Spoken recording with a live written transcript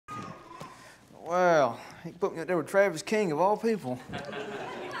Well, he put me up there with Travis King of all people.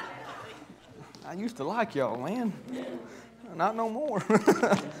 I used to like y'all, man. Not no more.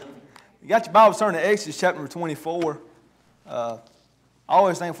 You got your Bible turn to Exodus chapter 24. I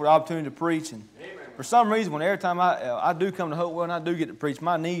always thank for the opportunity to preach, and for some reason, every time I do come to Hopewell and I do get to preach,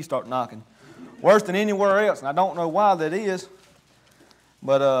 my knees start knocking worse than anywhere else, and I don't know why that is.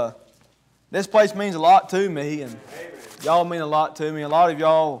 But this place means a lot to me, and y'all mean a lot to me. A lot of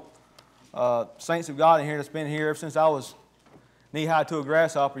y'all, saints of God in here that's been here ever since I was knee-high to a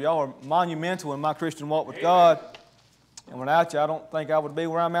grasshopper, y'all are monumental in my Christian walk with God. And without you, I don't think I would be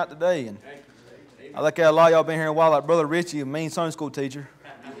where I'm at today. And I look at a lot of y'all been here a while, like Brother Richie, a mean Sunday school teacher.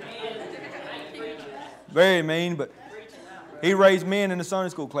 Very mean, but he raised men in the Sunday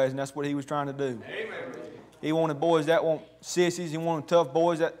school class, and that's what he was trying to do. He wanted boys that weren't sissies. He wanted tough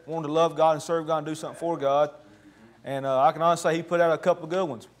boys that wanted to love God and serve God and do something for God. And I can honestly say he put out a couple of good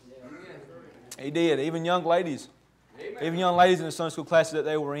ones. He did. Even young ladies. Even young ladies in the Sunday school classes that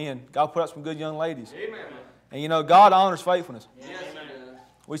they were in. God put out some good young ladies. And you know, God honors faithfulness.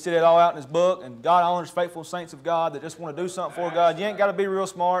 We see that all out in His book, and God honors faithful saints of God that just want to do something for God. You ain't got to be real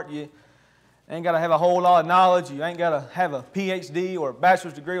smart. You ain't got to have a whole lot of knowledge. You ain't got to have a PhD or a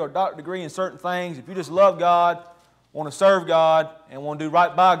bachelor's degree or a doctorate degree in certain things. If you just love God, want to serve God, and want to do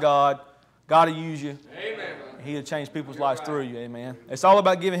right by God, God will use you. Amen. He'll change people's lives through you. Amen. It's all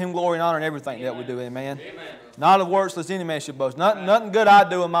about giving Him glory and honor in everything that we do. Amen. Not of works lest any man should boast. Nothing good I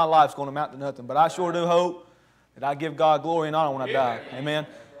do in my life is going to amount to nothing, but I sure do hope that I give God glory and honor when I die. Amen.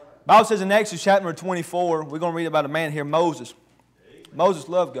 The Bible says in Exodus chapter 24, we're going to read about a man here, Moses. Moses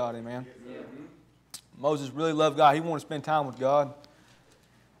loved God, amen. Moses really loved God. He wanted to spend time with God.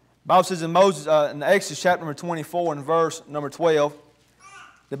 The Bible says in Exodus chapter 24 and verse number 12,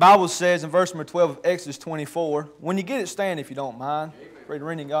 the Bible says in verse number 12 of Exodus 24, when you get it, stand if you don't mind. Pray to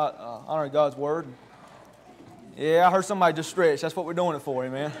reading God, honor God's word. Yeah, I heard somebody just stretch. That's what we're doing it for,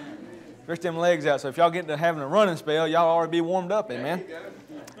 amen. Stretch them legs out. So if y'all get to having a running spell, y'all already be warmed up, amen.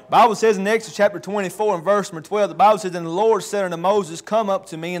 The Bible says in Exodus chapter 24 and verse number 12, the Bible says, and the Lord said unto Moses, come up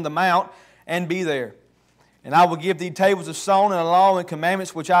to me in the mount and be there. And I will give thee tables of stone and a law and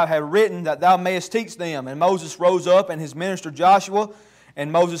commandments which I have written, that thou mayest teach them. And Moses rose up, and his minister Joshua, and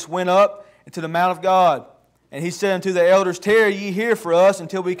Moses went up into the mount of God. And he said unto the elders, tarry ye here for us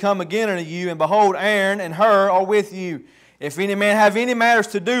until we come again unto you. And behold, Aaron and Hur are with you. If any man have any matters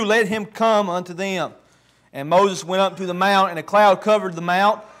to do, let him come unto them. And Moses went up to the mount, and a cloud covered the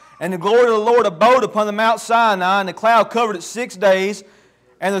mount. And the glory of the Lord abode upon the Mount Sinai, and the cloud covered it 6 days.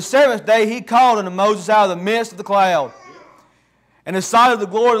 And the seventh day he called unto Moses out of the midst of the cloud. And the sight of the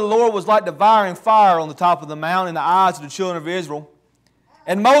glory of the Lord was like devouring fire on the top of the mount in the eyes of the children of Israel.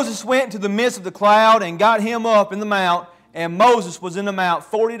 And Moses went into the midst of the cloud and got him up in the mount. And Moses was in the mount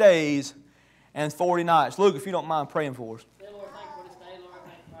 40 days and 40 nights. Luke, if you don't mind praying for us. Lord, thank you for this day, Lord.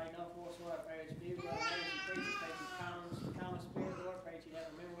 Thank you for all you know for us, Lord. I pray that you be with us, pray that you preach, pray that you calm spirit, Lord. Pray that you have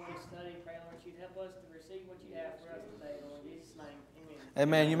remember what we study. Pray, Lord, that you'd help us to receive what you have for us today, Lord. In Jesus' name, amen.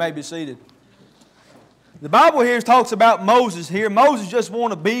 Amen. You may be seated. The Bible here talks about Moses here. Moses just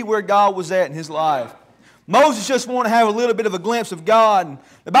wanted to be where God was at in his life. Moses just wanted to have a little bit of a glimpse of God. And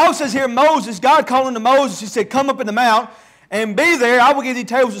the Bible says here, Moses, God called unto Moses, He said, come up in the mount and be there. I will give thee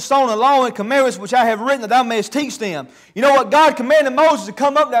tables of stone and law and commandments which I have written, that thou mayest teach them. You know what? God commanded Moses to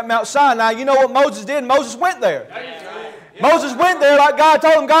come up that Mount Sinai. You know what Moses did? Moses went there. Moses went there like God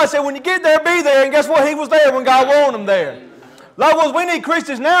told him. God said, when you get there, be there. And guess what? He was there when God wanted him there. Loved ones, we need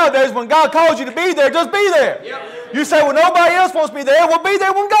Christians nowadays, when God calls you to be there, just be there. You say, well, nobody else wants to be there. Well, be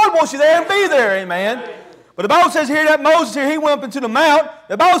there when God wants you there and be there. Amen. But the Bible says here that Moses here, he went up into the mount.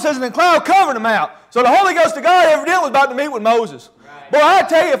 The Bible says in the cloud covered the mount. So the Holy Ghost of God evidently was about to meet with Moses. Boy, I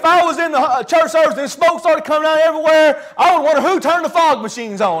tell you, if I was in the church service and smoke started coming out everywhere, I would wonder who turned the fog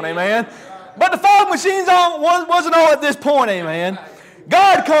machines on, amen. But the fog machines wasn't on at this point, amen.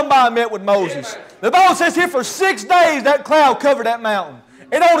 God come by and met with Moses. The Bible says here for 6 days that cloud covered that mountain.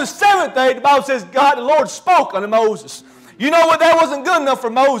 And on the seventh day, the Bible says God, the Lord, spoke unto Moses. You know what? That wasn't good enough for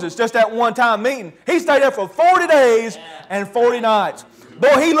Moses, just that one-time meeting. He stayed there for 40 days and 40 nights.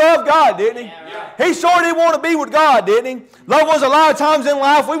 Boy, he loved God, didn't he? He sure did want to be with God, didn't he? Loved ones, a lot of times in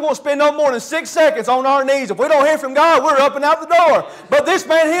life, we won't spend no more than 6 seconds on our knees. If we don't hear from God, we're up and out the door. But this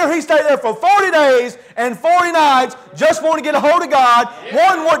man here, he stayed there for 40 days and 40 nights, just wanting to get a hold of God,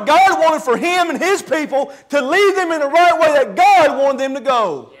 wanting what God wanted for him and his people, to lead them in the right way that God wanted them to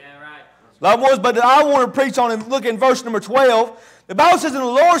go. Loved ones, but I want to preach on and look in verse number 12. The Bible says, and the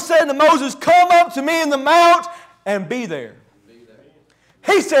Lord said to Moses, come up to me in the mount and be there.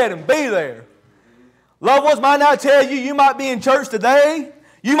 He said, and be there. Loved ones, might not tell you, you might be in church today.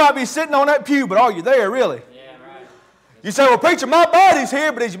 You might be sitting on that pew, but are you there really? Yeah, right. You say, well, preacher, my body's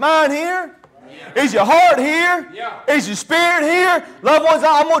here, but is your mind here? Yeah. Is your heart here? Yeah. Is your spirit here? Loved ones,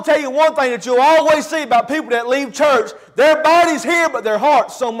 I'm going to tell you one thing that you'll always see about people that leave church. Their body's here, but their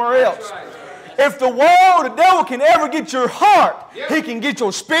heart's somewhere else. Right. If the world, the devil can ever get your heart, he can get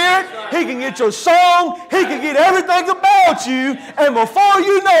your spirit, he can get your song, he can get everything about you, and before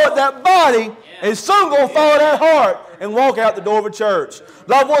you know it, that body is soon going to follow that heart and walk out the door of a church.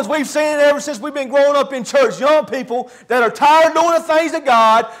 Loved ones, we've seen it ever since we've been growing up in church. Young people that are tired of doing the things of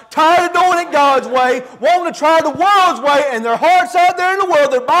God, tired of doing it God's way, wanting to try the world's way, and their heart's out there in the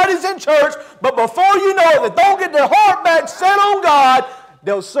world, their body's in church, but before you know it, they don't get their heart back set on God,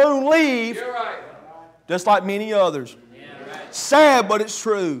 they'll soon leave, just like many others. Sad, but it's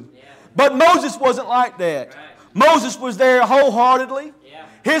true. But Moses wasn't like that. Moses was there wholeheartedly.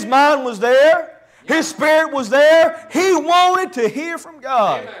 His mind was there. His spirit was there. He wanted to hear from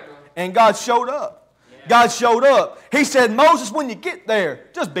God. And God showed up. God showed up. He said, Moses, when you get there,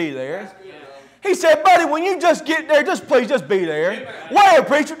 just be there. He said, buddy, when you just get there, please just be there. Where,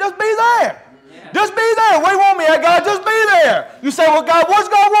 preacher? Just be there. Just be there. Where you want me at, God? Just be there. You say, well, God, what's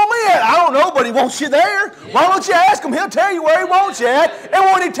God want me at? I don't know, but He wants you there. Why don't you ask Him? He'll tell you where He wants you at. And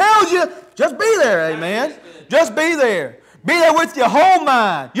when He tells you, just be there, amen. Just be there. Be there with your whole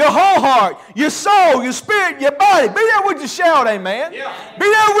mind, your whole heart, your soul, your spirit, your body. Be there with your shout, amen. Be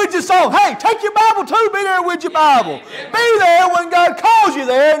there with your song. Hey, take your Bible too. Be there with your Bible. Be there when God calls you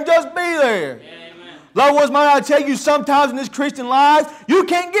there and just be there. Loved ones, might I tell you, sometimes in this Christian life, you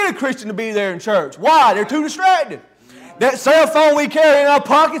can't get a Christian to be there in church. Why? They're too distracted. That cell phone we carry in our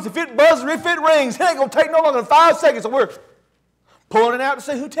pockets, if it buzzes or if it rings, it ain't going to take no longer than 5 seconds, and we're pulling it out to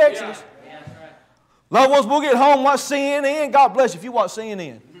see who texted us. Loved ones, we'll get home, watch CNN. God bless you if you watch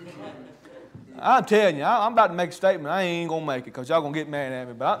CNN. I'm telling you, I'm about to make a statement. I ain't going to make it because y'all going to get mad at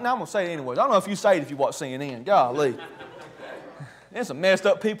me. But I'm going to say it anyways. I don't know if you say it if you watch CNN. Golly. There's some messed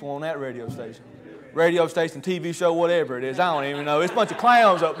up people on that radio station. Radio station, TV show, whatever it is. I don't even know. It's a bunch of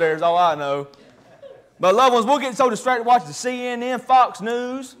clowns up there is all I know. But loved ones, we'll get so distracted watching the CNN, Fox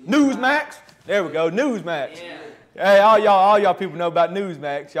News, Newsmax. There we go, Newsmax. Hey, all y'all people know about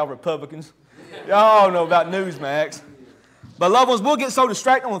Newsmax, y'all Republicans. Y'all know about Newsmax. But loved ones, we'll get so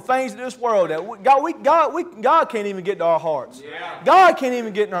distracted on the things of this world that God can't even get to our hearts. God can't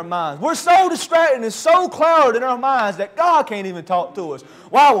even get in our minds. We're so distracted and so clouded in our minds that God can't even talk to us.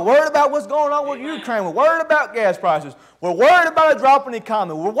 Why? We're worried about what's going on with Ukraine. We're worried about gas prices. We're worried about a drop in the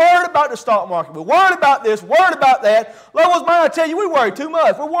economy. We're worried about the stock market. We're worried about this, worried about that. Loved ones, might I tell you, we worry too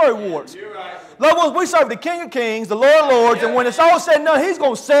much. We're worry warts. Loved ones, we serve the King of Kings, the Lord of Lords, and when it's all said and done, He's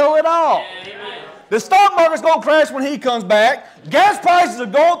going to settle it all. The stock market's going to crash when He comes back. Gas prices are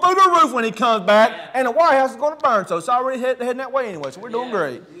going through the roof when He comes back. And the White House is going to burn. So it's already heading that way anyway. So we're doing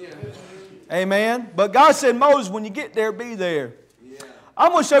great. Amen. But God said, Moses, when you get there, be there.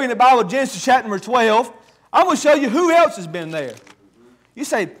 I'm going to show you in the Bible, Genesis chapter number 12. I'm going to show you who else has been there. You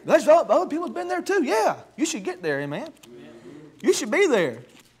say, there's other people have been there too. Yeah, you should get there, amen. You should be there.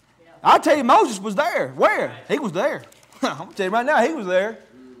 I'll tell you, Moses was there. Where? He was there. I'm going to tell you right now, he was there.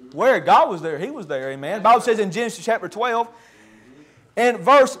 Where? God was there. He was there, amen. The Bible says in Genesis chapter 12, and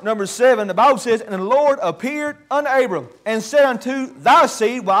verse number 7, the Bible says, and the Lord appeared unto Abram, and said unto thy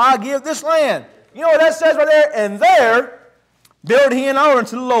seed, will I give this land. You know what that says right there? And there built he an altar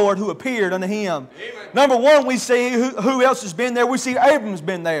unto the Lord who appeared unto him. Amen. Number one, we see who else has been there. We see Abram's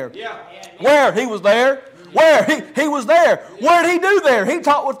been there. Yeah. Where? He was there. Where? He was there. What did he do there? He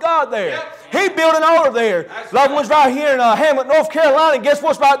talked with God there. Yep. He built an altar there. Loved ones, right here in Hamlet, North Carolina, and guess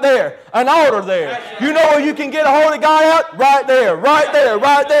what's right there? An altar there. You know where you can get a hold of God at? Right there, right there,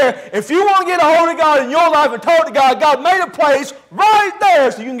 right there. If you want to get a hold of God in your life and talk to God, God made a place right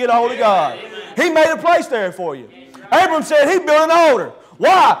there so you can get a hold of God. He made a place there for you. Abram said he built an altar.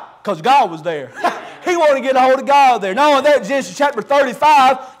 Why? Because God was there. He wanted to get a hold of God there. Not only that, Genesis chapter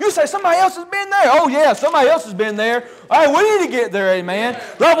 35, you say somebody else has been there. Oh yeah, somebody else has been there. Hey, we need to get there, amen.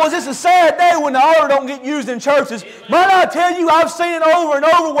 Loved ones, it's a sad day when the altar don't get used in churches. Might I tell you, I've seen it over and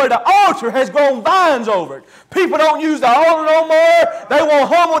over where the altar has grown vines over it. People don't use the altar no more. They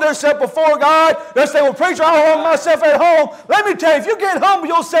won't humble themselves before God. They say, well, preacher, I'll humble myself at home. Let me tell you, if you get humble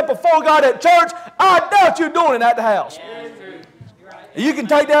yourself before God at church, I doubt you're doing it at the house. You can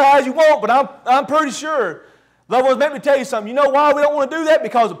take that as you want, but I'm pretty sure. Loved ones, let me tell you something. You know why we don't want to do that?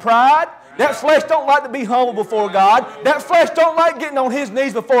 Because of pride. That flesh don't like to be humble before God. That flesh don't like getting on his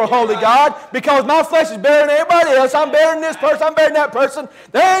knees before a holy God. Because my flesh is better than everybody else. I'm better than this person. I'm better than that person.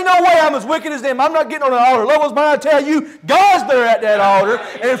 There ain't no way I'm as wicked as them. I'm not getting on an altar. Loved ones, might I tell you, God's there at that altar.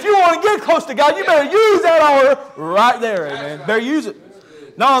 And if you want to get close to God, you better use that altar right there, amen. Better use it.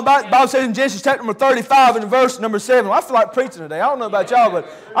 No, the Bible says in Genesis chapter number 35 and verse number 7. Well, I feel like preaching today. I don't know about y'all, but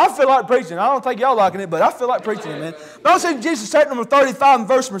I feel like preaching. I don't think y'all liking it, but I feel like preaching it, man. The Bible says in Genesis chapter number 35 and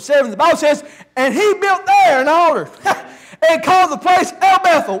verse number 7, the Bible says, and he built there an altar and called the place El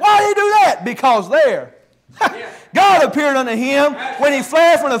Bethel. Why did he do that? Because there God appeared unto him when he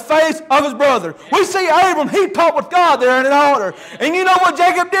fled from the face of his brother. We see Abram, he talked with God there in an altar. And you know what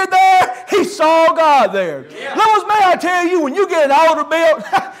Jacob did there? He saw God there. Little may I tell you, when you get an altar built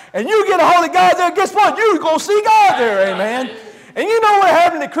and you get a holy God there, guess what? You're going to see God there, amen. And you know what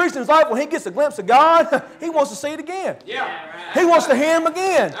happened in the Christian's life when he gets a glimpse of God? He wants to see it again. He wants to hear him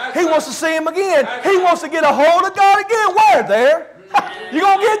again. He wants to see him again. He wants to get a hold of God again. Where? There. You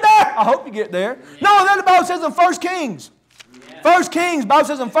going to get there? I hope you get there. No, then the Bible says in 1 Kings. 1 Kings, the Bible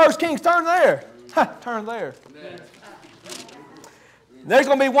says in 1 Kings, turn there. Turn there. There's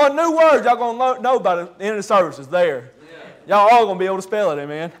going to be one new word y'all going to know by the end of the service is there. Y'all all going to be able to spell it,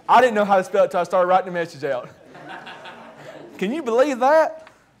 amen. I didn't know how to spell it until I started writing the message out. Can you believe that?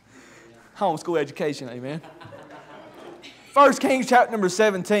 Homeschool education, amen. 1 Kings chapter number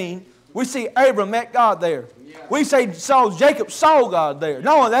 17, we see Abram met God there. We say Jacob saw God there.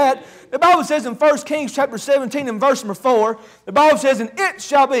 Not only that, the Bible says in 1 Kings chapter 17 and verse number 4, the Bible says, and it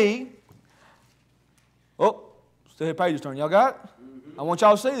shall be, oh, still here pages turn, y'all got it? I want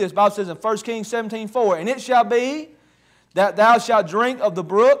y'all to see this. The Bible says in 1 Kings 17:4, and it shall be that thou shalt drink of the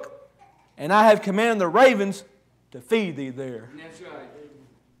brook, and I have commanded the ravens to feed thee there. That's right.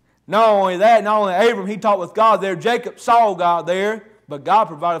 Not only that, not only Abram, he talked with God there. Jacob saw God there, but God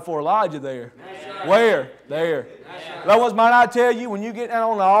provided for Elijah there. Right. Where? There. Right. Loved ones, might I tell you, when you get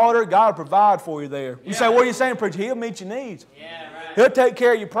down on the altar, God will provide for you there. You say, what are you saying, preacher? He'll meet your needs. Yeah, right. He'll take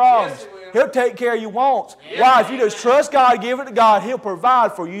care of your problems. Yes, He'll take care of your wants. Yeah, why? If you just trust God, give it to God, He'll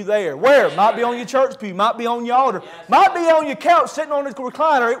provide for you there. Where? Might be on your church pew, might be on your altar, might be on your couch, sitting on this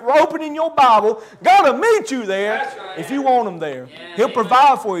recliner, opening your Bible. God will meet you there if you want Him there. He'll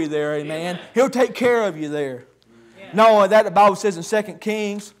provide for you there, amen. He'll take care of you there. Not only that, the Bible says in 2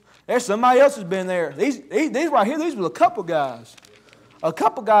 Kings, there's somebody else has been there. These right here, these were a couple guys. A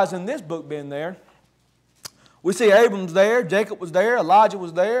couple guys in this book been there. We see Abram's there, Jacob was there, Elijah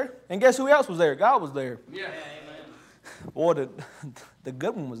was there, and guess who else was there? God was there. Yeah, amen. Boy, the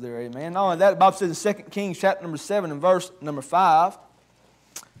good one was there, amen. Not only that, the Bible says in 2 Kings chapter number 7 and verse number 5.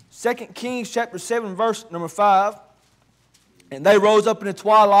 2 Kings chapter 7 verse number 5. And they rose up in the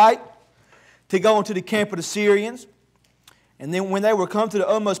twilight to go into the camp of the Syrians. And then when they were come to the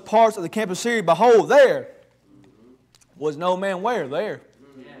utmost parts of the camp of Syria, behold, there was no man where? There.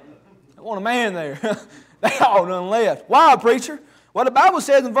 There wasn't a man there. They all done left. Why, preacher? Well, the Bible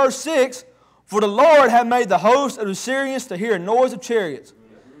says in verse 6, for the Lord hath made the host of the Syrians to hear a noise of chariots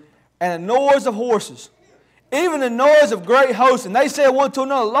and a noise of horses, even the noise of great hosts. And they said one to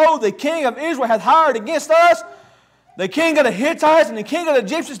another, lo, the king of Israel hath hired against us the king of the Hittites and the king of the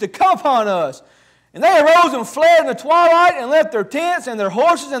Egyptians to come upon us. And they arose and fled in the twilight and left their tents and their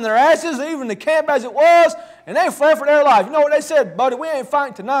horses and their asses, even the camp as it was, and they fled for their life. You know what they said? Buddy, we ain't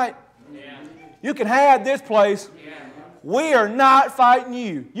fighting tonight. Yeah. You can have this place. Yeah. We are not fighting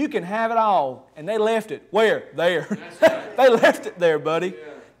you. You can have it all. And they left it. Where? There. Right. They left it there, buddy.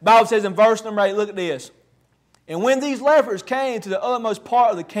 Yeah. The Bible says in verse number 8, look at this. And when these lepers came to the uttermost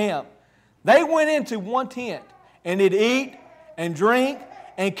part of the camp, they went into one tent and did eat and drink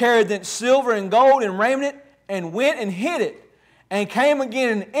and carried thence silver and gold and raiment and went and hid it and came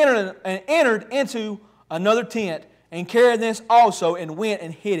again and entered into another tent and carried thence also and went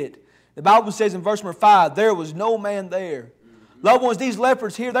and hid it. The Bible says in verse number 5, there was no man there. Loved ones, these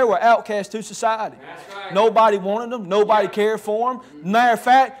lepers here, they were outcasts to society. Right. Nobody wanted them. Nobody cared for them. Matter of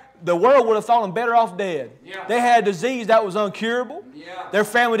fact, the world would have thought them better off dead. Yeah. They had a disease that was incurable. Yeah. Their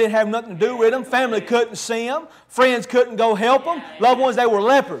family didn't have nothing to do with them. Family couldn't see them. Friends couldn't go help them. Loved ones, they were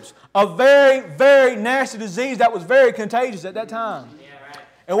lepers. A very, very nasty disease that was very contagious at that time.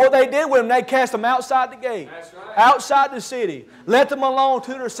 And what they did with them, they cast them outside the gate, right, outside the city, let them alone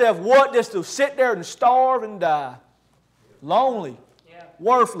to themselves. What? Just to sit there and starve and die. Lonely,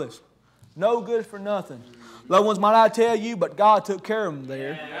 worthless, no good for nothing. Loved ones, might I tell you, but God took care of them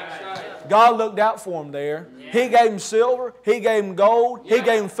there. God looked out for them there. He gave them silver. He gave them gold. He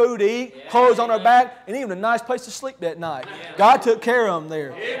gave them food to eat, clothes on their back, and even a nice place to sleep that night. God took care of them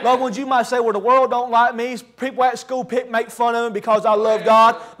there. Loved ones, you might say, well, the world don't like me. People at school make fun of me because I love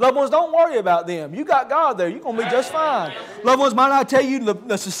God. Loved ones, don't worry about them. You got God there. You're going to be just fine. Loved ones, might I tell you,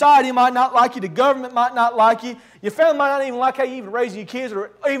 the society might not like you. The government might not like you. Your family might not even like how you even raise your kids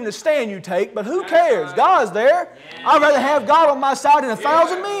or even the stand you take, but who cares? God's there. I'd rather have God on my side than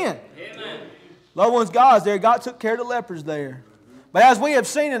 1,000 men. Loved ones, God's there. God took care of the lepers there. But as we have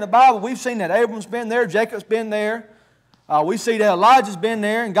seen in the Bible, we've seen that Abram's been there, Jacob's been there. We see that Elijah's been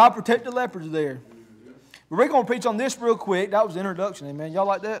there, and God protected the lepers there. But we're going to preach on this real quick. That was the introduction, amen. Y'all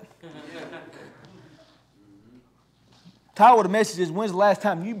like that? Title of the message is, when's the last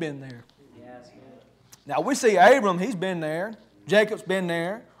time you've been there? Yeah, that's good. Now, we see Abram, he's been there. Jacob's been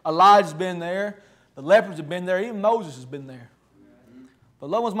there. Elijah's been there. The lepers have been there. Even Moses has been there. But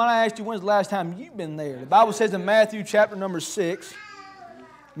loved ones, might I ask you, when's the last time you've been there? The Bible says in Matthew chapter number 6.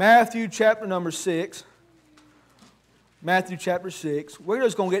 Matthew chapter number 6. Matthew chapter 6. We're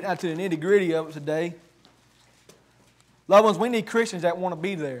just going to get down to the nitty-gritty of it today. Loved ones, we need Christians that want to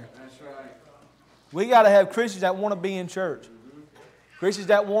be there. That's right. We got to have Christians that want to be in church. Christians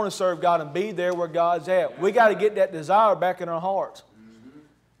that want to serve God and be there where God's at. We got to get that desire back in our hearts.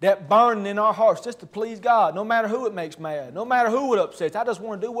 That burning in our hearts just to please God, no matter who it makes mad, no matter who it upsets. I just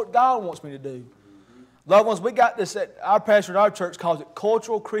want to do what God wants me to do. Loved ones, we got this, our pastor at our church calls it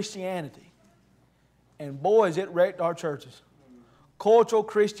cultural Christianity. And boys, it wrecked our churches. Cultural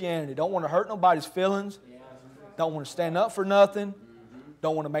Christianity. Don't want to hurt nobody's feelings. Don't want to stand up for nothing.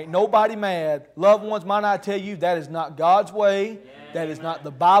 Don't want to make nobody mad. Loved ones, might I tell you, that is not God's way. That is not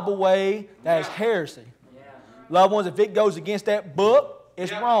the Bible way. That is heresy. Loved ones, if it goes against that book,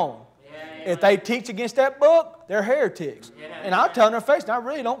 it's wrong. If they teach against that book, they're heretics. And I'll tell them in their face, and I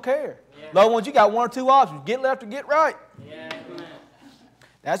really don't care. Loved ones, you got one or two options. Get left or get right.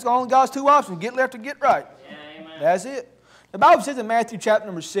 That's only God's two options. Get left or get right. That's it. The Bible says in Matthew chapter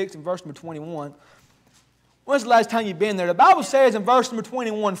number 6 and verse number 21, when's the last time you've been there? The Bible says in verse number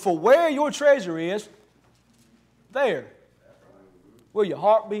 21, for where your treasure is, there will your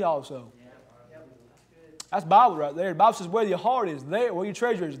heart be also. That's Bible right there. The Bible says where your heart is, there, where your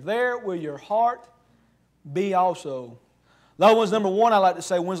treasure is, there will your heart be also. Loved ones, number one, I like to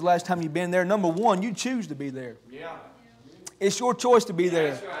say, when's the last time you've been there? Number one, you choose to be there. Yeah. It's your choice to be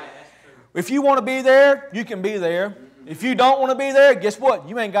there. That's right. If you want to be there, you can be there. If you don't want to be there, guess what?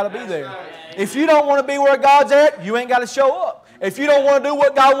 You ain't got to be there. Right. If you don't want to be where God's at, you ain't got to show up. If you don't want to do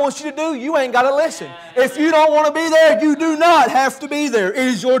what God wants you to do, you ain't got to listen. If you don't want to be there, you do not have to be there. It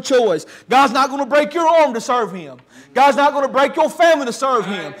is your choice. God's not going to break your arm to serve Him. God's not going to break your family to serve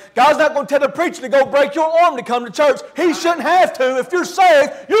Him. God's not going to tell the preacher to go break your arm to come to church. He shouldn't have to. If you're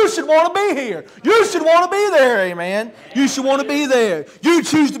saved, you should want to be here. You should want to be there, amen. You should want to be there. You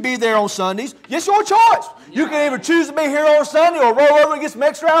choose to be there on Sundays. It's your choice. You can either choose to be here on Sunday or roll over and get some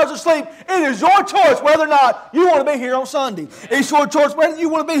extra hours of sleep. It is your choice whether or not you want to be here on Sunday. It's your choice whether you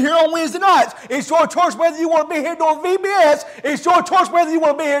want to be here on Wednesday nights. It's your choice whether you want to be here doing VBS. It's your choice whether you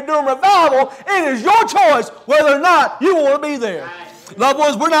want to be here doing revival. It is your choice whether or not you want to be there. Loved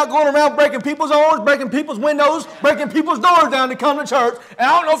ones, we're not going around breaking people's arms, breaking people's windows, breaking people's doors down to come to church. And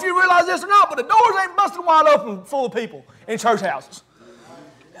I don't know if you realize this or not, but the doors ain't busted wide open full of people in church houses.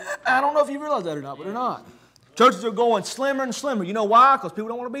 I don't know if you realize that or not, but they're not. Churches are going slimmer and slimmer. You know why? Because people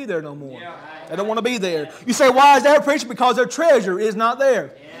don't want to be there no more. They don't want to be there. You say, why is that, preacher? Because their treasure is not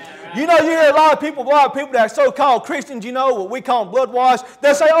there. You know, you hear a lot of people that are so-called Christians, you know, what we call them blood washed.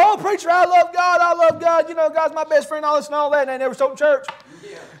 They'll say, oh, preacher, I love God. You know, God's my best friend, all this and all that, and they never show up in church.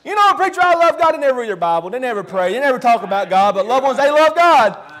 You know, preacher, I love God. They never read their Bible. They never pray. They never talk about God. But loved ones, they love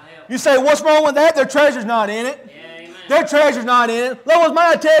God. You say, what's wrong with that? Their treasure's not in it. Their treasure's not in it. Loved ones,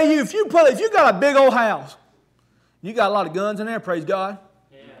 might I tell you, if you got a big old house, you got a lot of guns in there, praise God.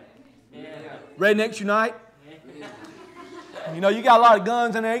 Rednecks unite. You know, you got a lot of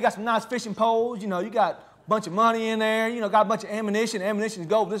guns in there. You got some nice fishing poles. You know, you got a bunch of money in there. You know, got a bunch of ammunition. Ammunition is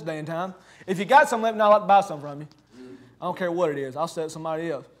gold this day and time. If you got some, let me know. I'd like to buy some from you. I don't care what it is. I'll sell it to somebody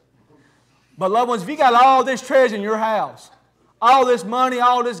else. But loved ones, if you got all this treasure in your house, all this money,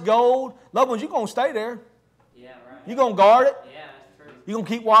 all this gold, loved ones, you're going to stay there. You're going to guard it. You're going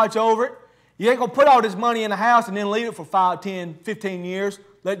to keep watch over it. You ain't going to put all this money in the house and then leave it for 5, 10, 15 years.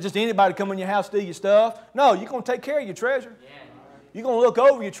 Let just anybody come in your house steal your stuff. No, you're going to take care of your treasure. You're going to look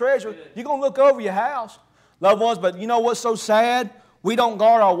over your treasure. You're going to look over your house. Loved ones, but you know what's so sad? We don't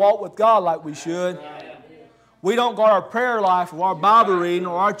guard our walk with God like we should. We don't guard our prayer life or our Bible reading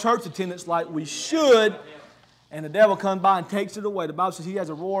or our church attendance like we should. And the devil comes by and takes it away. The Bible says he has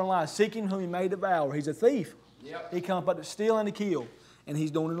a roaring lion, seeking whom he may devour. He's a thief. He comes but to steal and to kill. And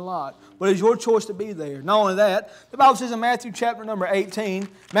he's doing it a lot. But it's your choice to be there. Not only that, the Bible says in Matthew chapter number 18,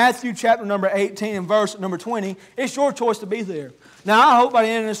 and verse number 20, it's your choice to be there. Now, I hope by the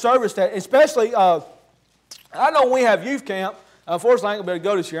end of the service that, especially, I know when we have youth camp. Unfortunately, I ain't going to be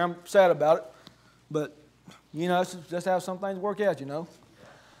able to go this year. I'm sad about it. But, you know, that's just how some things work out, you know.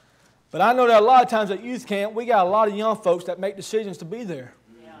 But I know that a lot of times at youth camp, we got a lot of young folks that make decisions to be there.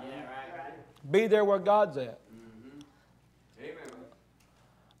 Be there where God's at.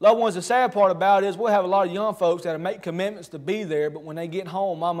 Loved ones, the sad part about it is we'll have a lot of young folks that make commitments to be there, but when they get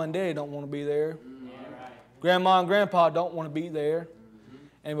home, mama and daddy don't want to be there. Grandma and grandpa don't want to be there.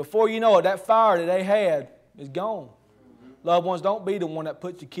 And before you know it, that fire that they had is gone. Loved ones, don't be the one that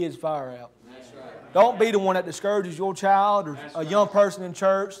puts your kids' fire out. Don't be the one that discourages your child or a young person in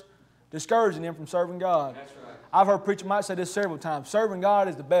church, discouraging them from serving God. I've heard preachers might say this several times. Serving God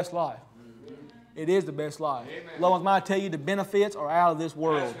is the best life. It is the best life. Loved ones, might tell you the benefits are out of this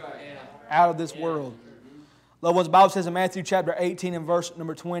world. Out of this world. Loved ones, the Bible says in Matthew chapter 18 and verse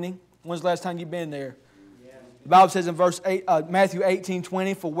number 20. When's the last time you've been there? The Bible says in Matthew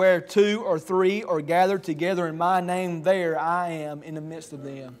 18:20, for where 2 or 3 are gathered together in my name, there I am in the midst of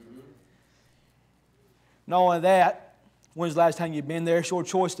them. Not only that, when's the last time you've been there? It's your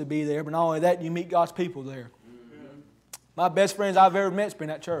choice to be there, but not only that, you meet God's people there. My best friends I've ever met has been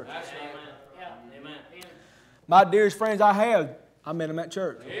at church. My dearest friends I have, I met them at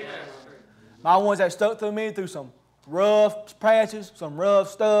church. My ones that stuck through me through some rough patches, some rough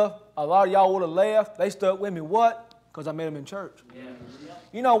stuff. A lot of y'all would have left. They stuck with me. What? Because I met them in church.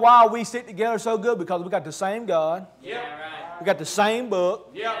 You know why we stick together so good? Because we got the same God. We got the same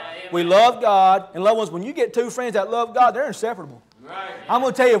book. We love God. And loved ones, when you get two friends that love God, they're inseparable. I'm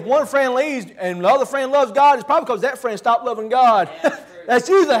going to tell you, if one friend leaves and the other friend loves God, it's probably because that friend stopped loving God. That's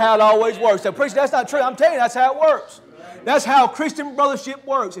usually how it always works. So, preacher, that's not true. I'm telling you, that's how it works. That's how Christian brothership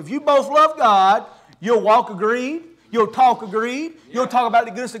works. If you both love God, you'll walk agreed. You'll talk agreed. You'll talk about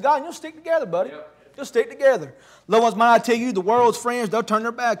the goodness of God, and you'll stick together, buddy. You'll stick together. Loved ones, might I tell you, the world's friends, they'll turn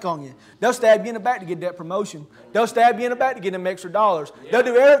their back on you. They'll stab you in the back to get that promotion. They'll stab you in the back to get them extra dollars. They'll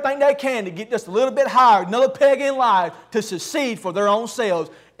do everything they can to get just a little bit higher, another peg in life, to succeed for their own selves.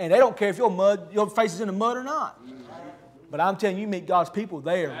 And they don't care if your face is in the mud or not. But I'm telling you, you meet God's people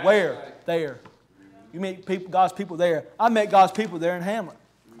there. Where? There. You meet God's people there. I met God's people there in Hamlet.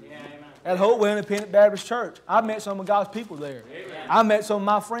 At Hopewell Independent Baptist Church. I met some of God's people there. I met some of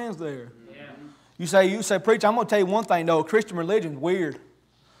my friends there. You say, preacher, I'm going to tell you one thing, though. Christian religion's weird.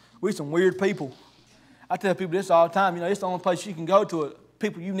 We're some weird people. I tell people this all the time. You know, it's the only place you can go to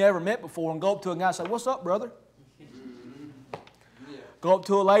people you've never met before and go up to a guy and say, what's up, brother? Go up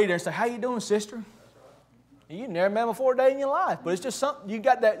to a lady there and say, how you doing, sister? And you never met before a day in your life. But it's just something, you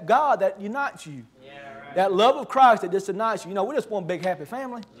got that God that unites you. That love of Christ that just unites you. You know, we're just one big happy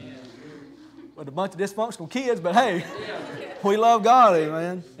family. With a bunch of dysfunctional kids, but hey, we love God,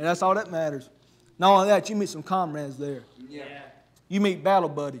 amen. And that's all that matters. Not only that, you meet some comrades there. You meet battle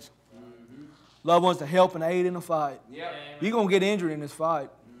buddies. Loved ones to help and aid in the fight. You're going to get injured in this fight.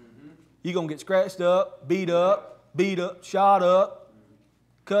 You're going to get scratched up, beat up, shot up,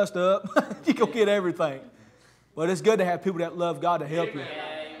 cussed up. You're going to get everything. But it's good to have people that love God to help you.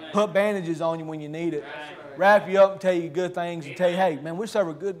 Put bandages on you when you need it. Wrap you up and tell you good things and tell you, hey, man, we serve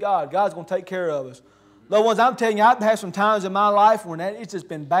a good God. God's going to take care of us. Loved ones, I'm telling you, I've had some times in my life when it's just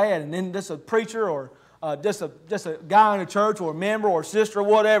been bad, and then just a preacher or just a guy in the church or a member or a sister or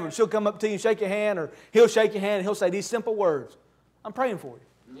whatever, and she'll come up to you and shake your hand, or he'll shake your hand and he'll say these simple words. I'm praying for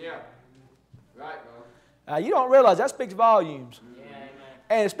you. Yeah. Right, bro. You don't realize that speaks volumes.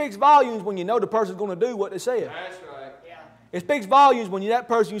 And it speaks volumes when you know the person's going to do what they said. That's right. It speaks volumes when you're that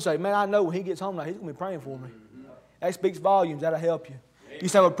person, you say, man, I know when he gets home now, he's going to be praying for me. That speaks volumes. That'll help you. You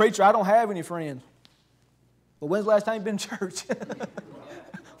say, well, preacher, I don't have any friends. Well, when's the last time you've been to church?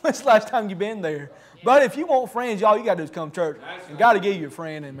 When's the last time you've been there? But if you want friends, all you got to do is come to church. And God will give you a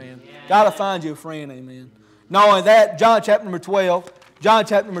friend, amen. God will find you a friend, amen. Not only that, John chapter number 12. John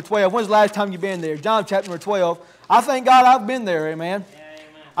chapter number 12. When's the last time you've been there? John chapter number 12. I thank God I've been there, amen.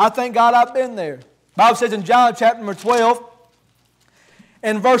 I thank God I've been there. The Bible says in John chapter number 12,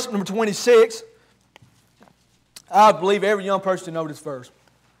 and verse number 26, I believe every young person should know this verse.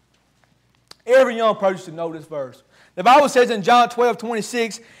 Every young person should know this verse. The Bible says in John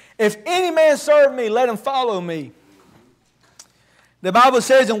 12:26, if any man serve me, let him follow me. The Bible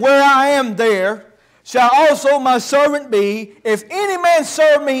says, and where I am there, shall also my servant be. If any man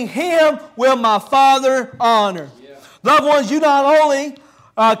serve me, him will my Father honor. Loved ones, you not only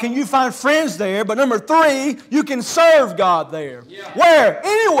can you find friends there, but number 3, you can serve God there. Where?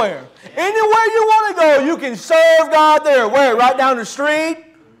 Anywhere. Anywhere you want to go, you can serve God there. Where? Right down the street.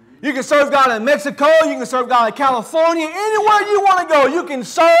 You can serve God in Mexico. You can serve God in California. Anywhere you want to go, you can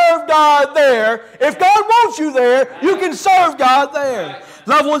serve God there. If God wants you there, you can serve God there.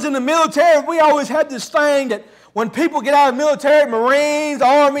 Loved ones, in the military, we always had this thing that when people get out of the military, Marines,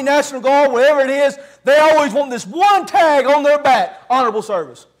 Army, National Guard, whatever it is, they always want this one tag on their back, honorable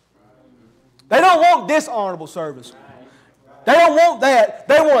service. They don't want dishonorable service. They don't want that.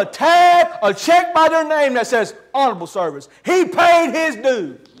 They want a tag, a check by their name that says honorable service. He paid his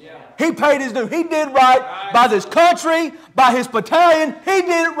due. He paid his due. He did right by this country, by his battalion. He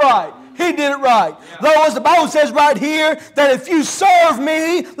did it right. He did it right. Otherwise, the Bible says right here that if you serve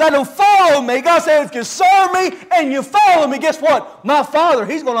me, let them follow me. God said if you serve me and you follow me, guess what? My Father,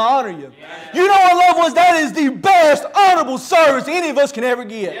 He's going to honor you. You know what, loved ones? That is the best honorable service any of us can ever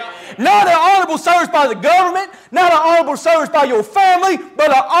get. Not an honorable service by the government, not an honorable service by your family,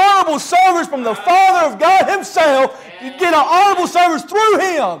 but an honorable service from the Father of God Himself. You get an honorable service through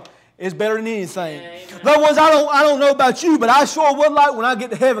Him. It's better than anything. Loved ones, I don't know about you, but I sure would like when I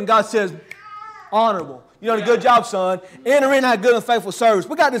get to heaven, God says, honorable. You done a good job, son. Enter in that good and faithful service.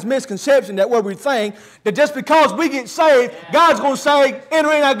 We got this misconception that where we think that just because we get saved, God's going to say,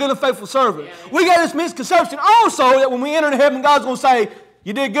 enter in that good and faithful service. We got this misconception also that when we enter into heaven, God's going to say,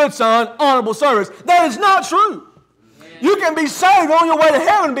 you did good, son, honorable service. That is not true. You can be saved on your way to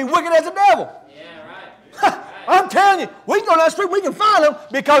heaven and be wicked as the devil. I'm telling you, we can go down the street, we can find them,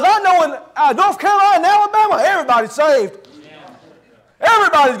 because I know in North Carolina and Alabama, everybody's saved.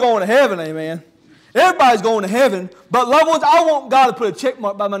 Everybody's going to heaven, amen. Everybody's going to heaven. But loved ones, I want God to put a check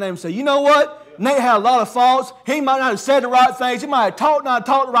mark by my name and say, you know what? Nate had a lot of faults. He might not have said the right things. He might have not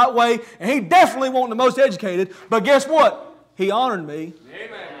talked the right way. And he definitely wasn't the most educated. But guess what? He honored me.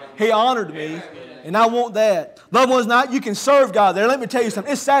 Amen. He honored me. Amen. And I want that. Loved ones, you can serve God there. Let me tell you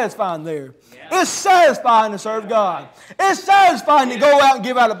something. It's satisfying there. It's satisfying to serve God. It's satisfying to go out and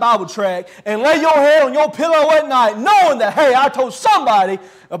give out a Bible tract and lay your head on your pillow at night knowing that, hey, I told somebody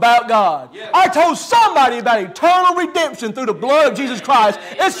about God. I told somebody about eternal redemption through the blood of Jesus Christ.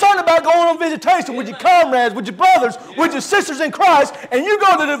 It's something about going on visitation with your comrades, with your brothers, with your sisters in Christ, and you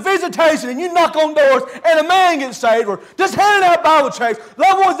go to the visitation and you knock on doors and a man gets saved, or just handing out Bible tracts.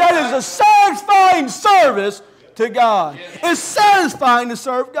 Loved ones, that is a satisfying service to God. It's satisfying to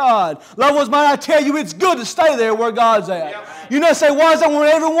serve God. Loved ones, might I tell you, it's good to stay there where God's at. You know, say, why is that when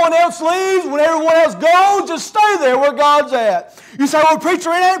everyone else leaves, when everyone else goes, just stay there where God's at. You say, well, preacher,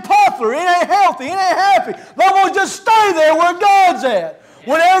 it ain't popular, it ain't healthy, it ain't happy. Loved ones, just stay there where God's at.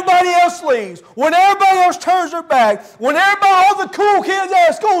 When everybody else leaves, when everybody else turns their back, when all the cool kids out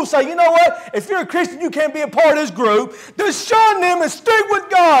of school say, you know what, if you're a Christian, you can't be a part of this group, just shun them and stick with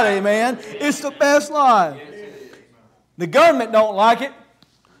God, amen. It's the best life. The government don't like it.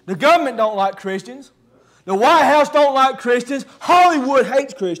 The government don't like Christians. The White House don't like Christians. Hollywood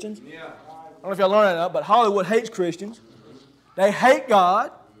hates Christians. I don't know if y'all learned that, but Hollywood hates Christians. They hate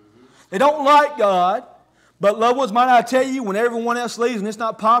God. They don't like God. But loved ones, might I tell you, when everyone else leaves and it's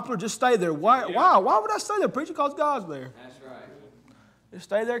not popular, just stay there. Why? Why would I stay there, preacher? Because God's there. That's right. Just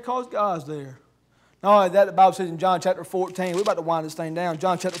stay there because God's there. Not only that, the Bible says in John chapter 14, we're about to wind this thing down.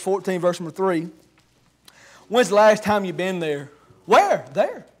 John chapter 14, verse number 3. When's the last time you've been there? Where?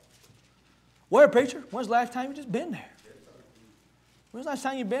 There. Where, preacher? When's the last time you've just been there? When's the last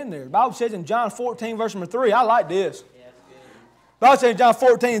time you've been there? The Bible says in John 14, verse number 3, I like this. The Bible says in John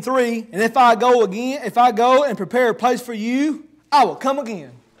 14, 3, and if I go and prepare a place for you, I will come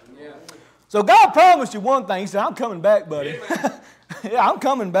again. Yeah. So God promised you one thing. He said, I'm coming back, buddy. Yeah, I'm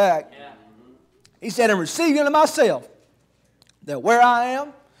coming back. Yeah. He said, and receive you unto myself, that where I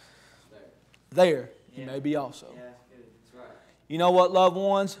am, there you may be also. Yeah, that's good. That's right. You know what, loved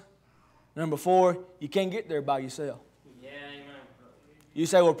ones? Number 4, you can't get there by yourself. Yeah, amen. You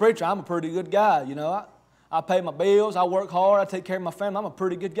say, well, preacher, I'm a pretty good guy. You know, I pay my bills, I work hard, I take care of my family. I'm a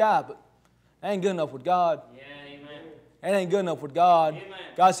pretty good guy, but that ain't good enough with God. Yeah, amen. That ain't good enough with God. Amen.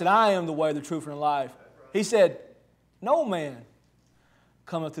 God said, I am the way, the truth, and the life. He said, no man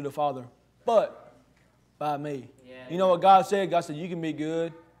cometh to the Father but by me. Yeah, you know what God said? God said, you can be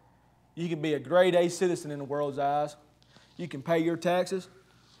good. You can be a grade A citizen in the world's eyes. You can pay your taxes.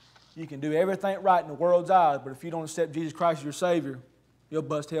 You can do everything right in the world's eyes, but if you don't accept Jesus Christ as your Savior, you'll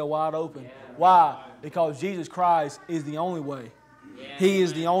bust hell wide open. Yeah. Why? Because Jesus Christ is the only way. Yeah. He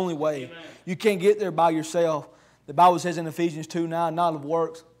is the only way. Amen. You can't get there by yourself. The Bible says in Ephesians 2:9, not of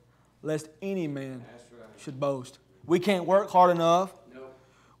works, lest any man should boast. We can't work hard enough. Nope.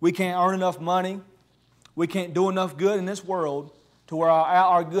 We can't earn enough money. We can't do enough good in this world to where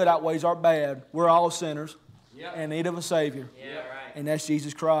our good outweighs our bad. We're all sinners in need of a Savior. Yeah, right. And that's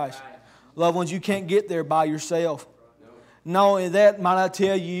Jesus Christ. Right. Loved ones, you can't get there by yourself. Not only that, might I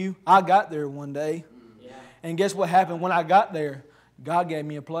tell you, I got there one day. Yeah. And guess what happened when I got there? God gave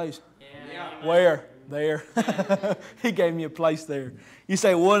me a place. Yeah. Where? There. He gave me a place there. You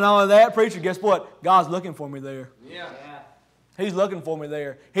say, well, not only that, preacher, guess what? God's looking for me there. Yeah. He's looking for me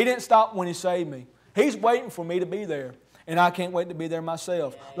there. He didn't stop when He saved me. He's waiting for me to be there. And I can't wait to be there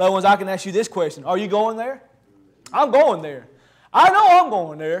myself. Loved ones, I can ask you this question. Are you going there? I'm going there. I know I'm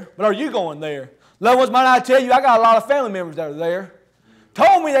going there, but are you going there? Loved ones, might I tell you, I got a lot of family members that are there.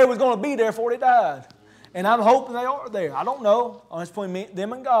 Told me they was going to be there before they died. And I'm hoping they are there. I don't know. It's between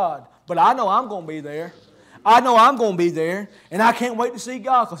them and God. But I know I'm going to be there. I know I'm going to be there. And I can't wait to see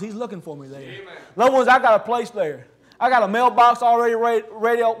God because He's looking for me there. Amen. Loved ones, I got a place there. I got a mailbox already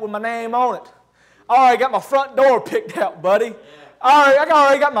ready with my name on it. I already got my front door picked out, buddy. Yeah. I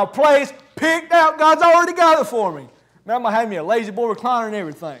already got my place picked out. God's already got it for me. Man, I'm going to have me a lazy boy recliner and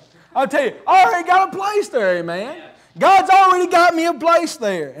everything. I'll tell you, I already got a place there, man. Yeah. God's already got me a place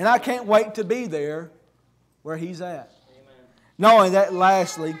there. And I can't wait to be there where He's at. Amen. Knowing that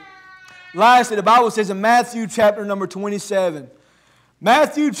lastly, the Bible says in Matthew chapter number 27,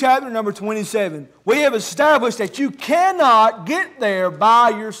 Matthew chapter number 27, we have established that you cannot get there by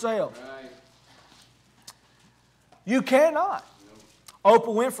yourself. Right. You cannot. Oprah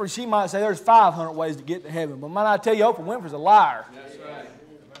Winfrey, she might say there's 500 ways to get to heaven. But might I tell you, Oprah Winfrey's a liar. That's right.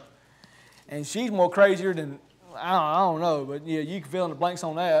 And she's more crazier than, I don't know, but yeah, you can fill in the blanks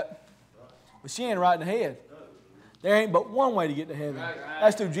on that. But she ain't right in the head. There ain't but one way to get to heaven.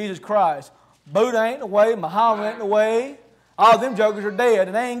 That's through Jesus Christ. Buddha ain't the way. Muhammad ain't the way. All them jokers are dead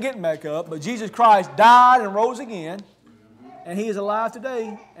and they ain't getting back up. But Jesus Christ died and rose again. And He is alive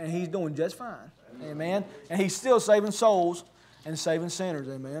today. And He's doing just fine. Amen. And He's still saving souls and saving sinners.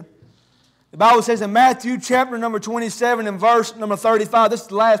 Amen. The Bible says in Matthew chapter number 27 and verse number 35. This is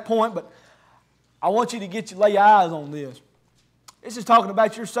the last point, but I want you to lay your eyes on this. This is talking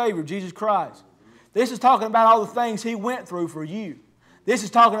about your Savior, Jesus Christ. This is talking about all the things He went through for you. This is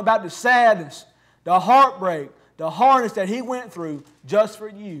talking about the sadness, the heartbreak, the hardness that He went through just for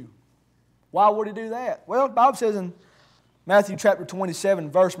you. Why would He do that? Well, the Bible says in Matthew chapter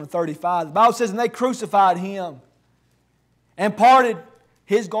 27, verse 35, the Bible says, and they crucified Him and parted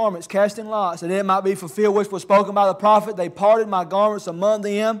His garments, casting lots, that it might be fulfilled which was spoken by the prophet. They parted my garments among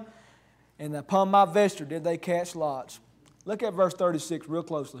them, and upon my vesture did they cast lots. Look at verse 36 real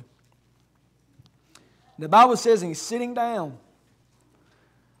closely. The Bible says, and He's sitting down.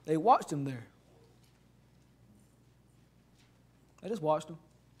 They watched Him there. They just watched Him.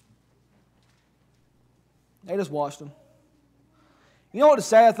 They just watched Him. You know what the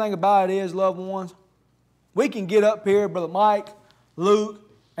sad thing about it is, loved ones? We can get up here, Brother Mike, Luke,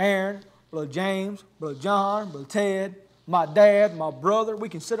 Aaron, Brother James, Brother John, Brother Ted, my dad, my brother. We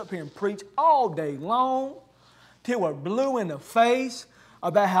can sit up here and preach all day long till we're blue in the face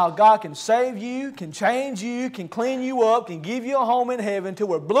about how God can save you, can change you, can clean you up, can give you a home in heaven, till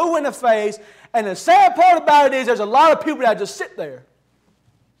we're blue in the face. And the sad part about it is there's a lot of people that just sit there.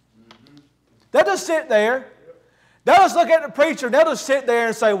 They'll just sit there. They'll just look at the preacher and they'll just sit there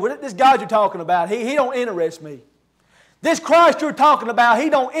and say, well, this God you're talking about, he don't interest me. This Christ you're talking about, He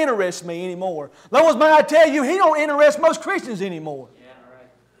don't interest me anymore. Loved ones, may I tell you, He don't interest most Christians anymore. Yeah, right.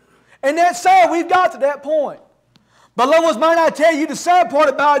 And that's sad. We've got to that point. But loved ones, might I tell you, the sad part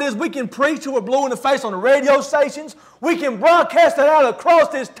about it is we can preach till we're blue in the face on the radio stations. We can broadcast it out across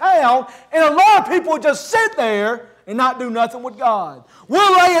this town, and a lot of people just sit there and not do nothing with God.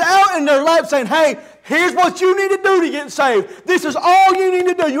 We'll lay it out in their lap saying, hey, here's what you need to do to get saved. This is all you need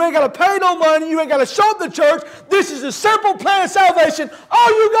to do. You ain't got to pay no money. You ain't got to show up to church. This is a simple plan of salvation. All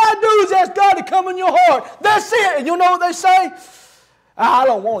you got to do is ask God to come in your heart. That's it. And you know what they say? I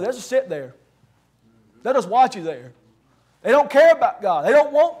don't want it. They'll just sit there. They'll just watch you there. They don't care about God. They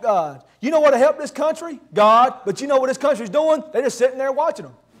don't want God. You know what will help this country? God. But you know what this country's doing? They're just sitting there watching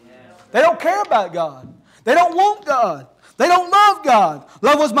them. Yeah. They don't care about God. They don't want God. They don't love God.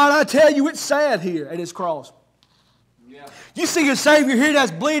 Loved ones, might I tell you, it's sad here at His cross. Yeah. You see a Savior here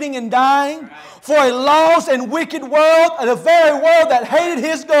that's bleeding and dying for a lost and wicked world, the very world that hated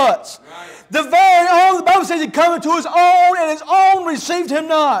His guts. Right. The Bible says He came to His own, and His own received Him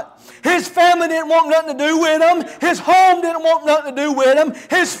not. His family didn't want nothing to do with Him. His home didn't want nothing to do with Him.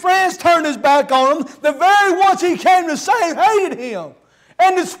 His friends turned His back on Him. The very ones He came to save hated Him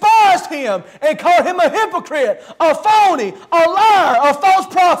and despised Him and called Him a hypocrite, a phony, a liar, a false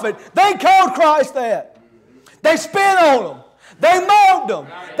prophet. They called Christ that. They spit on Him. They mocked Him.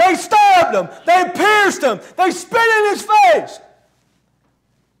 They stabbed Him. They pierced Him. They spit in His face.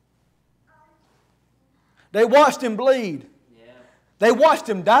 They watched Him bleed. They watched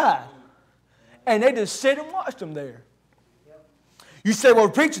Him die. And they just sit and watched Him there. You say, well,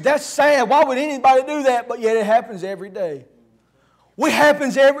 preacher, that's sad. Why would anybody do that? But yet it happens every day. It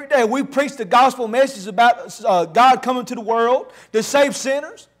happens every day. We preach the gospel message about God coming to the world to save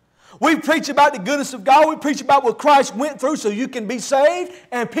sinners. We preach about the goodness of God. We preach about what Christ went through so you can be saved.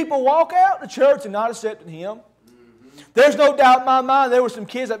 And people walk out the church and not accepting Him. There's no doubt in my mind there were some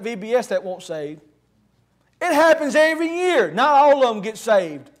kids at VBS that weren't saved. It happens every year. Not all of them get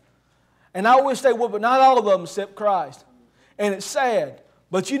saved. And I always say, well, but not all of them accept Christ. And it's sad.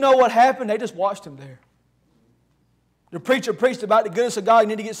 But you know what happened? They just watched him there. The preacher preached about the goodness of God. You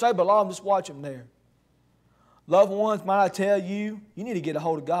need to get saved, but a lot of them just watch him there. Loved ones, might I tell you, you need to get a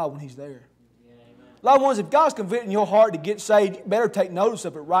hold of God when He's there. Yeah, loved ones, if God's convicting your heart to get saved, you better take notice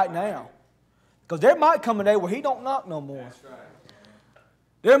of it right now. Because there might come a day where He don't knock no more. That's right.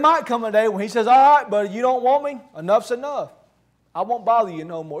 There might come a day when He says, all right, buddy, you don't want me? Enough's enough. I won't bother you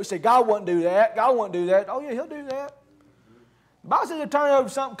no more. He said, God wouldn't do that. God wouldn't do that. Oh, yeah, He'll do that. The Bible says to turn over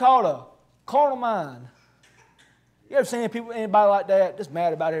something called a carnal mind. You ever seen anybody like that, just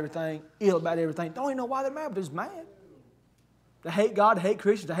mad about everything, ill about everything? Don't even know why they're mad, but they're just mad. They hate God, they hate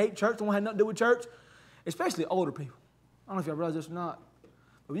Christians, they hate church, they don't have nothing to do with church, especially older people. I don't know if y'all realize this or not.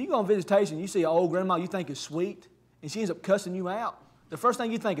 But when you go on visitation, you see an old grandma you think is sweet, and she ends up cussing you out. The first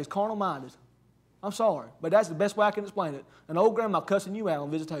thing you think is carnal-minded. I'm sorry, but that's the best way I can explain it. An old grandma cussing you out on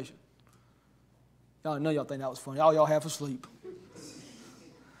visitation. Y'all know y'all think that was funny. Y'all half asleep.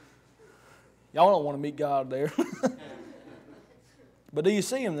 Y'all don't want to meet God there. But do you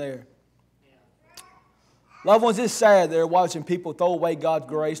see Him there? Loved ones, it's sad there watching people throw away God's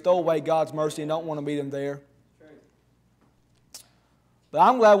grace, throw away God's mercy, and don't want to meet Him there. But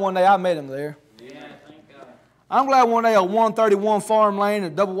I'm glad one day I met Him there. Yeah, thank God. I'm glad one day a 131 farm lane, a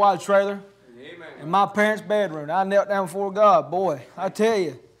double wide trailer, in my parents' bedroom. I knelt down before God. Boy, I tell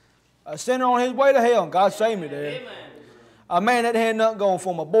you, a sinner on his way to hell, and God saved me there. Amen. A man that had nothing going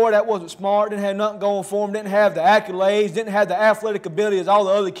for him. A boy that wasn't smart, didn't have nothing going for him, didn't have the accolades, didn't have the athletic ability as all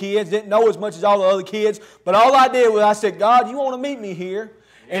the other kids, didn't know as much as all the other kids. But all I did was I said, God, you want to meet me here?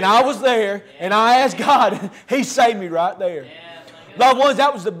 And I was there, and I asked God. He saved me right there. Loved ones,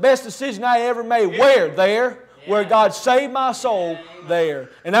 that was the best decision I ever made. Where? There. Where God saved my soul, there.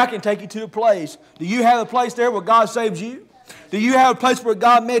 And I can take you to a place. Do you have a place there where God saves you? Do you have a place where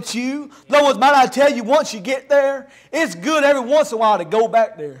God met you? Loved ones, might I tell you, once you get there, it's good every once in a while to go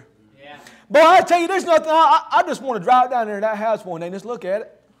back there. Yeah. Boy, I tell you, there's nothing. I just want to drive down there to that house one day and just look at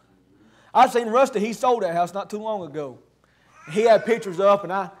it. I've seen Rusty, he sold that house not too long ago. He had pictures up,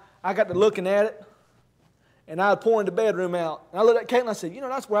 and I got to looking at it, and I was pouring the bedroom out. And I looked at Kate and I said, you know,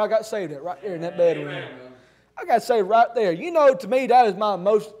 that's where I got saved at, right there in that bedroom. Amen. I got saved right there. You know, to me, that is my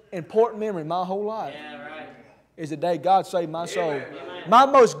most important memory in my whole life. Yeah, right. Is the day God saved my soul. Amen. My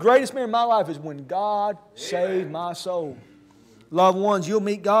most greatest memory in my life is when God saved my soul. Loved ones, you'll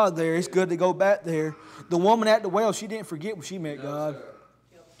meet God there. It's good to go back there. The woman at the well, she didn't forget when she met God.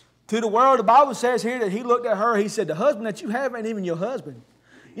 To the world, the Bible says here that He looked at her, He said, the husband that you have ain't even your husband.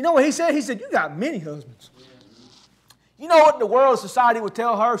 You know what He said? He said, you got many husbands. You know what the world society would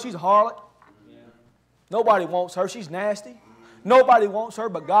tell her? She's a harlot. Nobody wants her. She's nasty. Nobody wants her,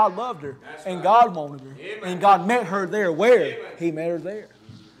 but God loved her. And God wanted her. And God met her there. Where? He met her there.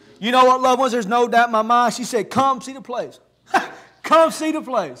 You know what, loved ones? There's no doubt in my mind. She said, come see the place. Come see the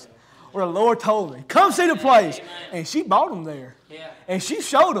place. Where the Lord told me. Come see the place. And she brought them there. And she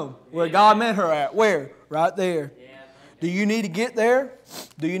showed them where God met her at. Where? Right there. Do you need to get there?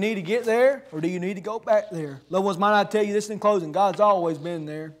 Do you need to get there? Or do you need to go back there? Loved ones, might I tell you this in closing? God's always been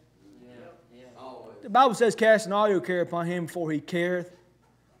there. The Bible says, casting all your care upon Him, for He careth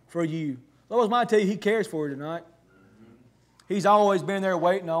for you. Loved ones, might I tell you, He cares for you tonight. He's always been there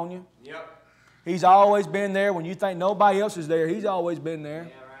waiting on you. Yep. He's always been there when you think nobody else is there. He's always been there.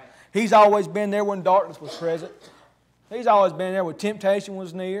 Yeah, right. He's always been there when darkness was present. He's always been there when temptation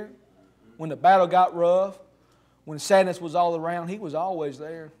was near, when the battle got rough, when sadness was all around. He was always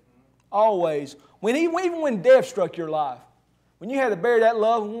there. Always. Even when death struck your life, when you had to bury that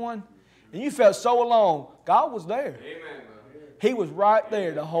loved one, and you felt so alone, God was there. Amen. He was right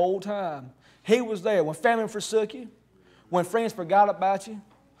there the whole time. He was there when family forsook you, when friends forgot about you,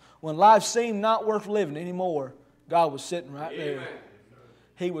 when life seemed not worth living anymore. God was sitting right there. Amen.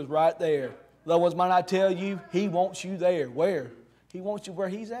 He was right there. Loved ones, might I tell you, He wants you there. Where? He wants you where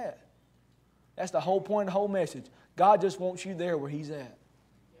He's at. That's the whole point of the whole message. God just wants you there where He's at.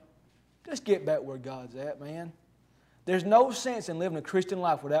 Just get back where God's at, man. There's no sense in living a Christian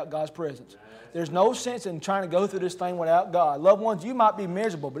life without God's presence. There's no sense in trying to go through this thing without God. Loved ones, you might be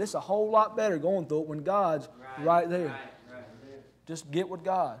miserable, but it's a whole lot better going through it when God's right there. Just get with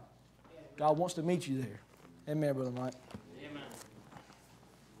God. God wants to meet you there. Amen, Brother Mike. Amen.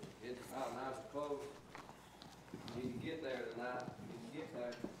 It's about nice to close. You need to get there tonight. You need to get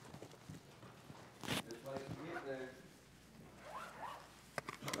there. This place to get there.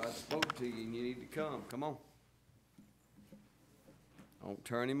 God spoke to you and you need to come. Come on. Don't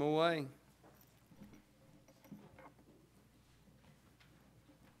turn Him away.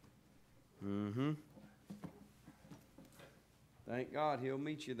 Thank God He'll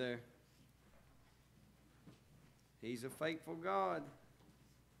meet you there. He's a faithful God.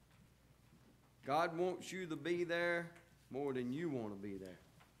 God wants you to be there more than you want to be there.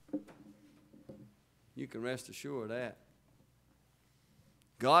 You can rest assured of that.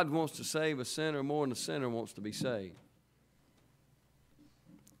 God wants to save a sinner more than a sinner wants to be saved.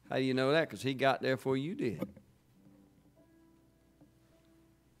 How do you know that? Because He got there before you did.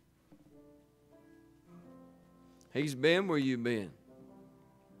 He's been where you've been,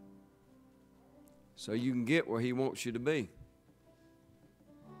 so you can get where He wants you to be.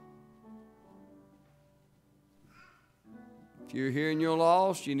 If you're here and you're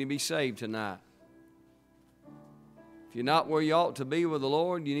lost, you need to be saved tonight. If you're not where you ought to be with the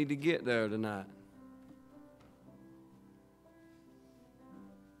Lord, you need to get there tonight.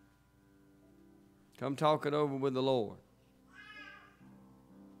 Come talk it over with the Lord.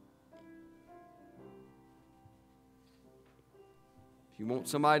 If you want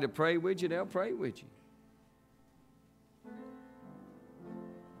somebody to pray with you, they'll pray with you.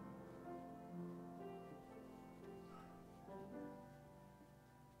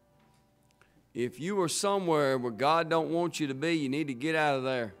 If you are somewhere where God don't want you to be, you need to get out of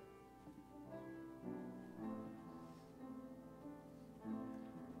there.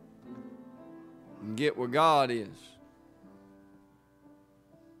 And get where God is.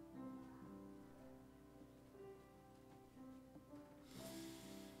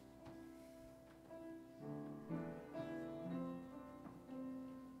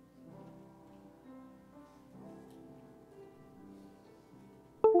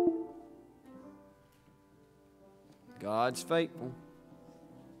 God's faithful.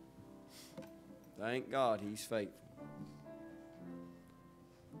 Thank God He's faithful.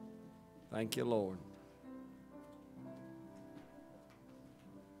 Thank you, Lord.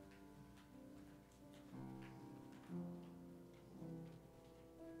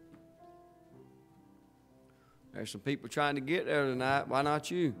 There's some people trying to get there tonight. Why not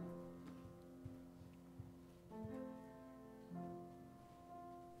you?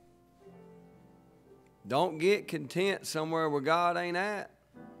 Don't get content somewhere where God ain't at.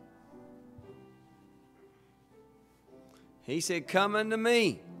 He said, come unto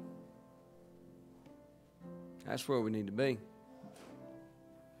me. That's where we need to be.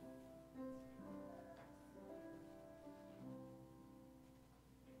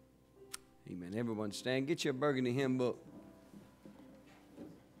 Amen. Everyone stand. Get your burgundy hymn book.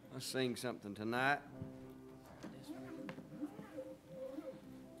 Let's sing something tonight.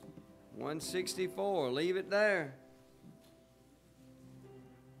 164. Leave it there.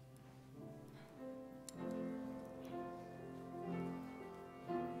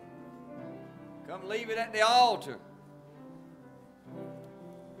 Come leave it at the altar.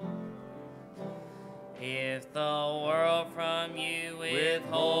 If the world from you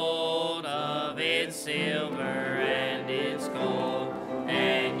withhold of its silver and its gold,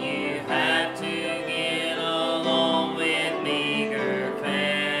 and you have to get along with meager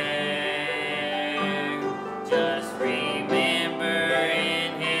fare, just remember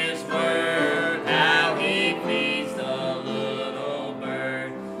in His word how He feeds the little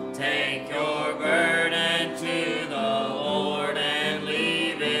bird. Take your burden to the Lord and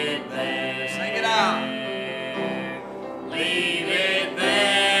leave it there. Sing it out. Leave it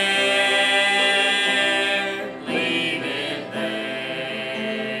there, leave it there.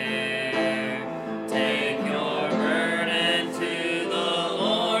 Take your burden to the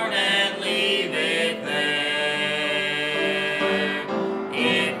Lord and leave it there.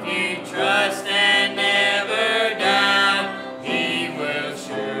 If you trust and never doubt, He will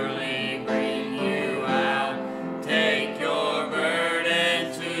surely bring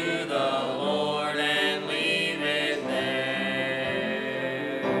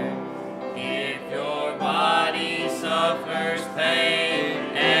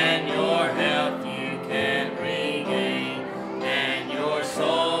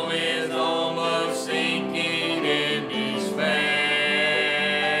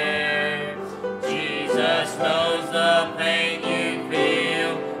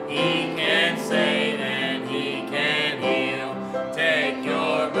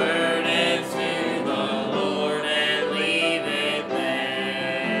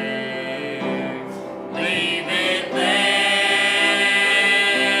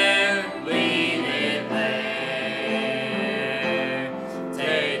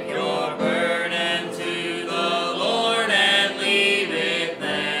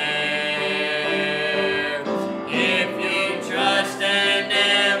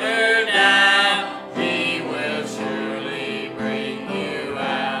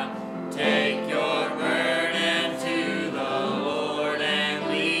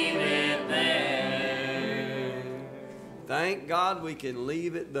we can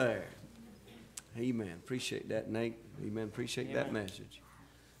leave it there. Amen. Appreciate that, Nate. Amen. Appreciate that message.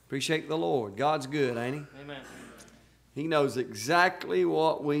 Appreciate the Lord. God's good, ain't He? Amen. He knows exactly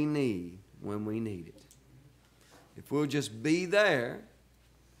what we need when we need it. If we'll just be there,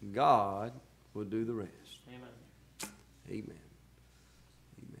 God will do the rest. Amen. Amen.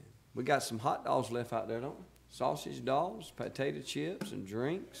 Amen. We got some hot dogs left out there, don't we? Sausage dogs, potato chips, and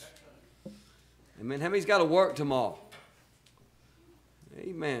drinks. Amen. How many's got to work tomorrow?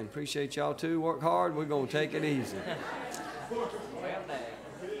 Amen. Appreciate y'all too. Work hard. We're going to take it easy.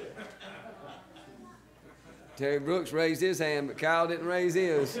 Terry Brooks raised his hand, but Kyle didn't raise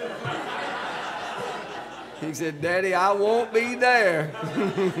his. He said, Daddy, I won't be there.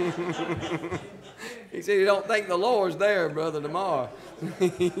 He said, you don't think the Lord's there, brother, tomorrow.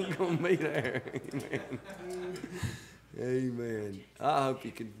 He's going to be there. Amen. Amen. I hope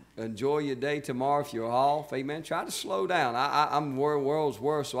you can enjoy your day tomorrow if you're off. Amen. Try to slow down. I'm the world's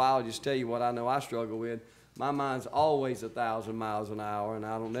worst, so I'll just tell you what I know I struggle with. My mind's always 1,000 miles an hour, and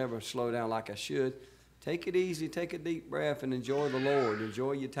I don't ever slow down like I should. Take it easy. Take a deep breath and enjoy the Lord.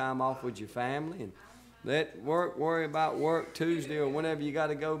 Enjoy your time off with your family. And let worry about work Tuesday or whenever you got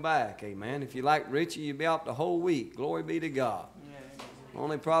to go back. Amen. If you like Richie, you'll be out the whole week. Glory be to God. The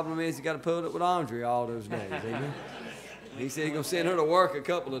only problem is you got to put up with Andre all those days. Amen. He said he's going to send her to work a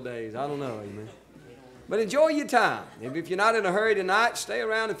couple of days. I don't know. Amen. But enjoy your time. If you're not in a hurry tonight, stay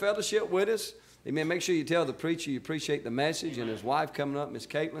around and fellowship with us. Amen. Make sure you tell the preacher you appreciate the message and his wife coming up, Miss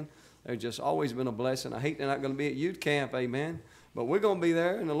Caitlin. They've just always been a blessing. I hate they're not going to be at youth camp. Amen. But we're going to be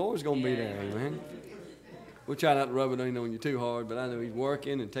there and the Lord's going to be there. Amen. We'll try not to rub it in on you too hard, but I know he's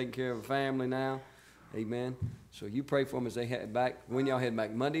working and taking care of a family now. Amen. So you pray for them as they head back. When y'all head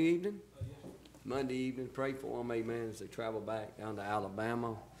back? Monday evening? Monday evening. Pray for them, amen, as they travel back down to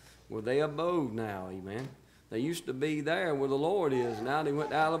Alabama, where they abode now, amen. They used to be there where the Lord is. Now they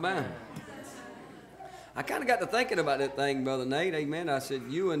went to Alabama. I kind of got to thinking about that thing, Brother Nate, amen. I said,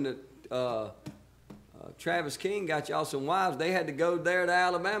 you and the, Travis King got y'all some wives. They had to go there to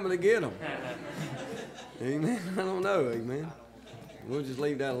Alabama to get them. Amen. I don't know, amen. We'll just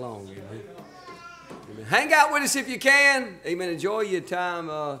leave that alone, amen. Amen. Hang out with us if you can. Amen. Enjoy your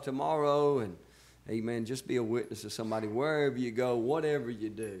time tomorrow. And, amen, just be a witness to somebody wherever you go, whatever you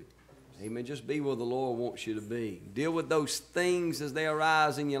do. Amen. Just be where the Lord wants you to be. Deal with those things as they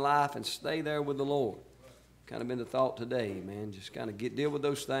arise in your life and stay there with the Lord. Kind of been the thought today, man. Just kind of deal with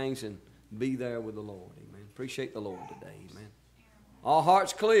those things and be there with the Lord. Amen. Appreciate the Lord today. Amen. All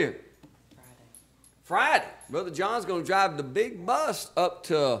hearts clear. Friday. Brother John's going to drive the big bus up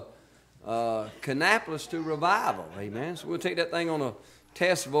to Kannapolis to Revival. Amen. So we'll take that thing on a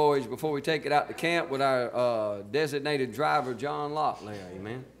test voyage before we take it out to camp with our designated driver, John Locke there.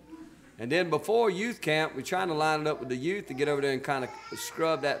 Amen. And then before youth camp, we're trying to line it up with the youth to get over there and kind of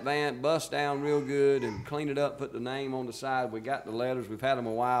scrub that van, bust down real good and clean it up, put the name on the side. We got the letters. We've had them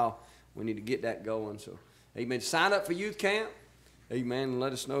a while. We need to get that going. So, amen. Sign up for youth camp. Amen. And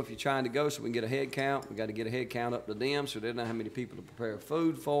let us know if you're trying to go so we can get a head count. We got to get a head count up to them so they know how many people to prepare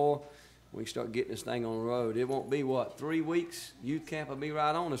food for. We can start getting this thing on the road. It won't be, 3 weeks? Youth camp will be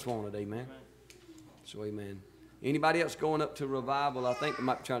right on us, won't it? Amen. So, amen. Anybody else going up to Revival? I think they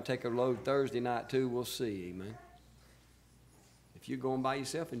might be trying to take a load Thursday night too. We'll see. Amen. If you're going by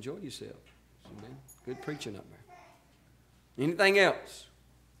yourself, enjoy yourself. Amen. Good preaching up there. Anything else?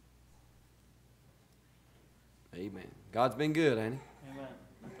 Amen. God's been good, ain't He? Amen.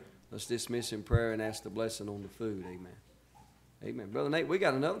 Let's dismiss in prayer and ask the blessing on the food. Amen. Amen. Brother Nate, we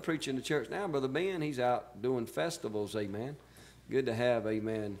got another preacher in the church now. Brother Ben, he's out doing festivals. Amen. Good to have,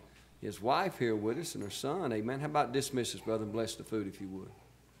 amen, his wife here with us and her son. Amen. How about dismiss us, brother, and bless the food if you would.